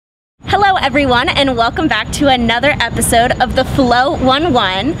Hello everyone, and welcome back to another episode of the Flow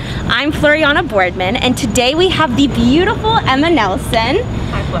 11. I'm Floriana Boardman, and today we have the beautiful Emma Nelson.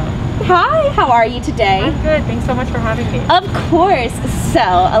 Hi Flo. Hi, how are you today? I'm good, thanks so much for having me. Of course.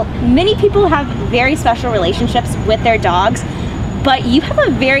 So, many people have very special relationships with their dogs, but you have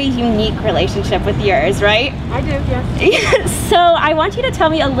a very unique relationship with yours, right? I do, yes. So I want you to tell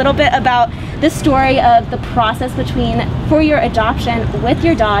me a little bit about the story of the process for your adoption with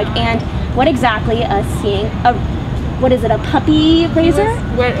your dog, and what exactly a puppy raiser?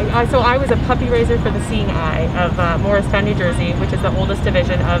 So I was a puppy raiser for the Seeing Eye of Morristown, New Jersey, which is the oldest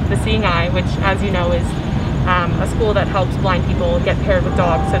division of the Seeing Eye, which, as you know, is a school that helps blind people get paired with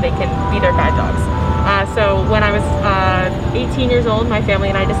dogs so they can be their guide dogs. So when I was 18 years old, my family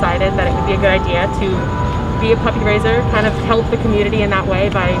and I decided that it would be a good idea to be a puppy raiser, kind of help the community in that way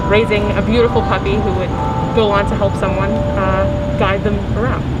by raising a beautiful puppy who would go on to help someone guide them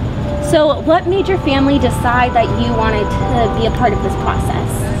around. So what made your family decide that you wanted to be a part of this process?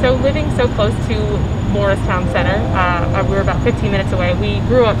 So living so close to Morristown Center, we were about 15 minutes away. We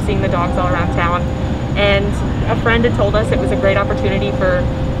grew up seeing the dogs all around town, and a friend had told us it was a great opportunity for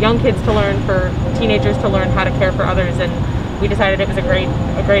young kids to learn, for teenagers to learn how to care for others, and we decided it was a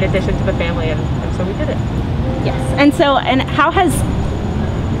great addition to the family, and so we did it. Yes. And how has,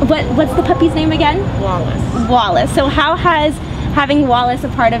 what's the puppy's name again? Wallace. Wallace. So how has having Wallace a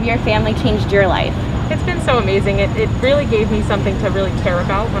part of your family changed your life? It's been so amazing. It really gave me something to really care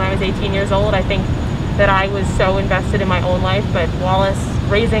about. When I was 18 years old, I think that I was so invested in my own life, but Wallace,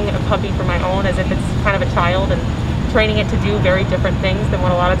 raising a puppy for my own as if it's kind of a child and training it to do very different things than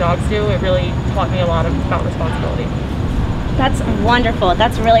what a lot of dogs do, it really taught me a lot about responsibility. That's wonderful.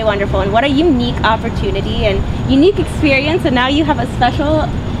 That's really wonderful. And what a unique opportunity and unique experience. And now you have a special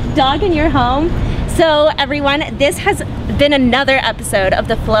dog in your home. So everyone, this has been another episode of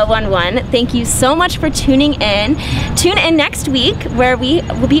the Flow 11. Thank you so much for tuning in. Tune in next week where we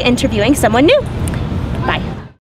will be interviewing someone new. Bye.